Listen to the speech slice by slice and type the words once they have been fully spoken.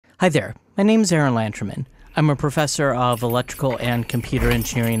Hi there, my name is Aaron Lanterman. I'm a professor of electrical and computer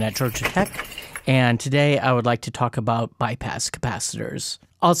engineering at Georgia Tech, and today I would like to talk about bypass capacitors,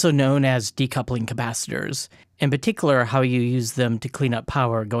 also known as decoupling capacitors, in particular how you use them to clean up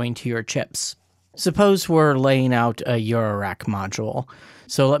power going to your chips. Suppose we're laying out a Eurorack module.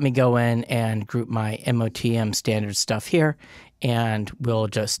 So let me go in and group my MOTM standard stuff here, and we'll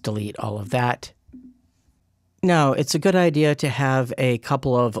just delete all of that. Now, it's a good idea to have a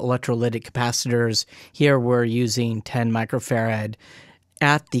couple of electrolytic capacitors. Here we're using 10 microfarad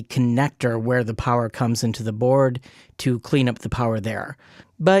at the connector where the power comes into the board to clean up the power there.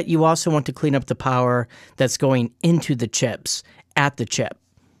 But you also want to clean up the power that's going into the chips at the chip.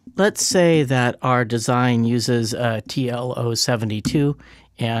 Let's say that our design uses a TL072,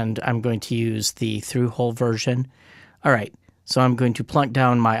 and I'm going to use the through-hole version. All right, so I'm going to plunk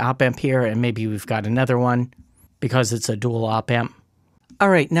down my op-amp here, and maybe we've got another one, because it's a dual op-amp. All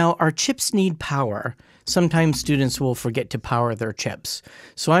right, now our chips need power. Sometimes students will forget to power their chips.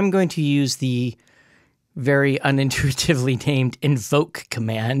 So I'm going to use the very unintuitively named invoke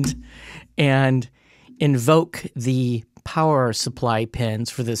command and invoke the power supply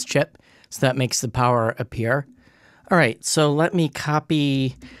pins for this chip. So that makes the power appear. All right, so let me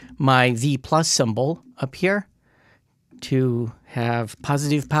copy my V plus symbol up here to have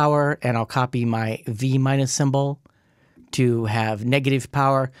positive power, and I'll copy my V minus symbol to have negative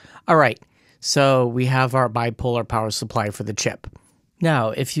power. All right, so we have our bipolar power supply for the chip. Now,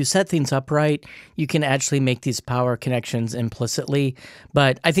 if you set things up right, you can actually make these power connections implicitly,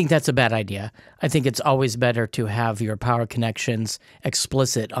 but I think that's a bad idea. I think it's always better to have your power connections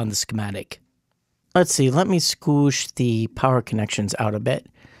explicit on the schematic. Let's see, let me squish the power connections out a bit.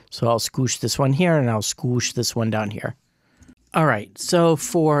 So I'll squish this one here, and I'll squish this one down here. All right, so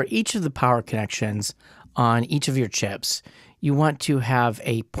for each of the power connections on each of your chips, you want to have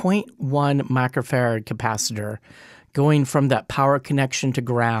a 0.1 microfarad capacitor going from that power connection to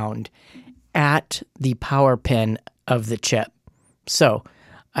ground at the power pin of the chip. So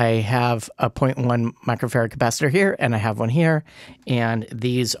I have a 0.1 microfarad capacitor here, and I have one here, and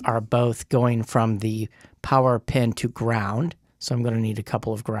these are both going from the power pin to ground. So I'm going to need a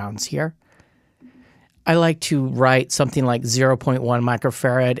couple of grounds here. I like to write something like 0.1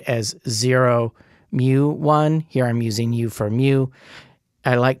 microfarad as 0 mu 1. Here I'm using U for mu.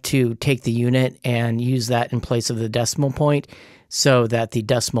 I like to take the unit and use that in place of the decimal point so that the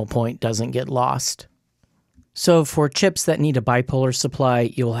decimal point doesn't get lost. So for chips that need a bipolar supply,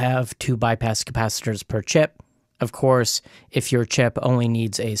 you'll have 2 bypass capacitors per chip. Of course, if your chip only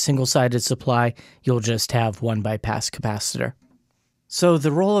needs a single-sided supply, you'll just have 1 bypass capacitor. So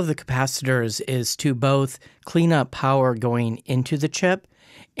the role of the capacitors is to both clean up power going into the chip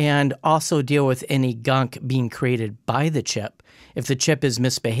and also deal with any gunk being created by the chip. If the chip is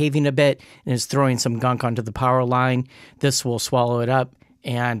misbehaving a bit and is throwing some gunk onto the power line, this will swallow it up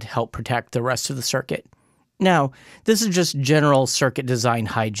and help protect the rest of the circuit. Now, this is just general circuit design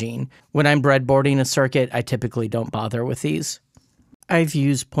hygiene. When I'm breadboarding a circuit, I typically don't bother with these. I've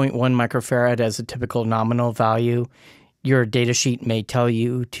used 0.1 microfarad as a typical nominal value. Your datasheet may tell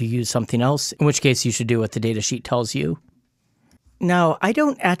you to use something else, in which case you should do what the datasheet tells you. Now, I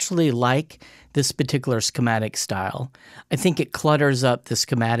don't actually like this particular schematic style. I think it clutters up the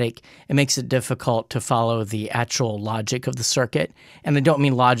schematic and makes it difficult to follow the actual logic of the circuit. And I don't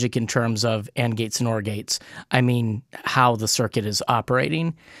mean logic in terms of AND gates and OR gates. I mean how the circuit is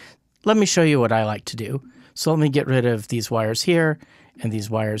operating. Let me show you what I like to do. So let me get rid of these wires here and these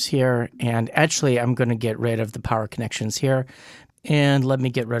wires here. And actually, I'm going to get rid of the power connections here. And let me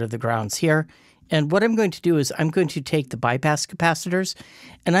get rid of the grounds here. And what I'm going to do is I'm going to take the bypass capacitors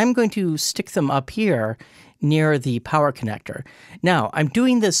and I'm going to stick them up here near the power connector. Now, I'm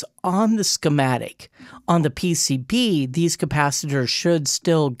doing this on the schematic. On the PCB, these capacitors should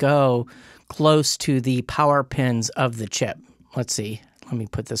still go close to the power pins of the chip. Let's see. Let me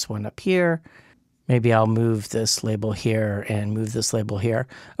put this one up here. Maybe I'll move this label here and move this label here.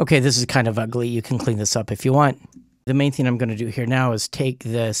 Okay, this is kind of ugly. You can clean this up if you want. The main thing I'm going to do here now is take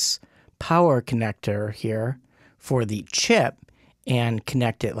this power connector here for the chip and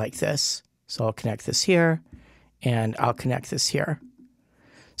connect it like this. So I'll connect this here and I'll connect this here.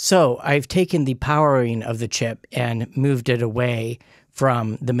 So I've taken the powering of the chip and moved it away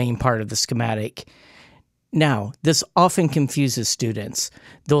from the main part of the schematic. Now, this often confuses students.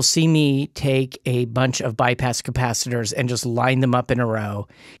 They'll see me take a bunch of bypass capacitors and just line them up in a row,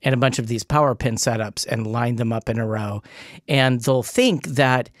 and a bunch of these power pin setups and line them up in a row. And they'll think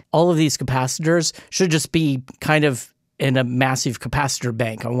that all of these capacitors should just be kind of in a massive capacitor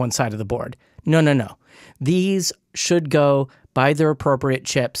bank on one side of the board. No, no, no. These should go by their appropriate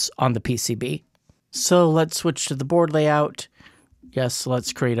chips on the PCB. So let's switch to the board layout. Yes,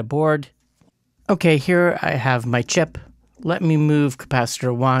 let's create a board. Okay, here I have my chip. Let me move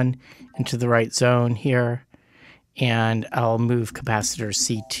capacitor 1 into the right zone here. And I'll move capacitor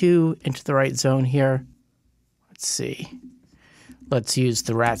C2 into the right zone here. Let's see. Let's use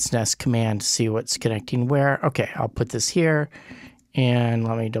the rat's nest command to see what's connecting where. Okay, I'll put this here. And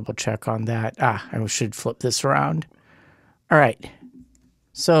let me double check on that. I should flip this around. All right.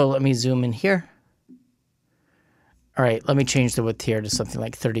 So let me zoom in here. All right, let me change the width here to something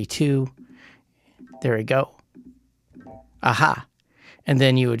like 32. There we go. Aha. And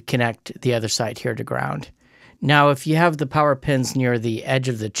then you would connect the other side here to ground. Now, if you have the power pins near the edge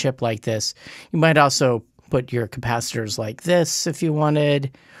of the chip like this, you might also put your capacitors like this if you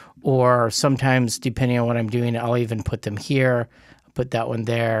wanted, or sometimes, depending on what I'm doing, I'll even put them here. I'll put that one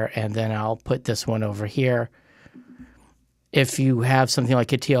there, and then I'll put this one over here. If you have something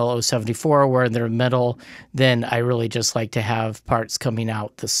like a TL074 where they're metal, then I really just like to have parts coming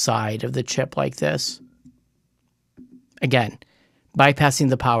out the side of the chip like this. Again, bypassing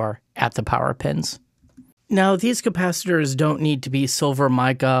the power at the power pins. Now, these capacitors don't need to be silver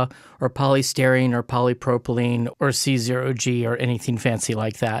mica or polystyrene or polypropylene or C0G or anything fancy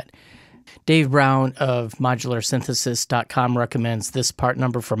like that. Dave Brown of modularsynthesis.com recommends this part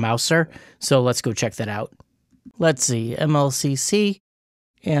number for Mouser, so let's go check that out. Let's see, MLCC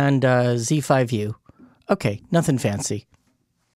and Z5U. Okay, nothing fancy.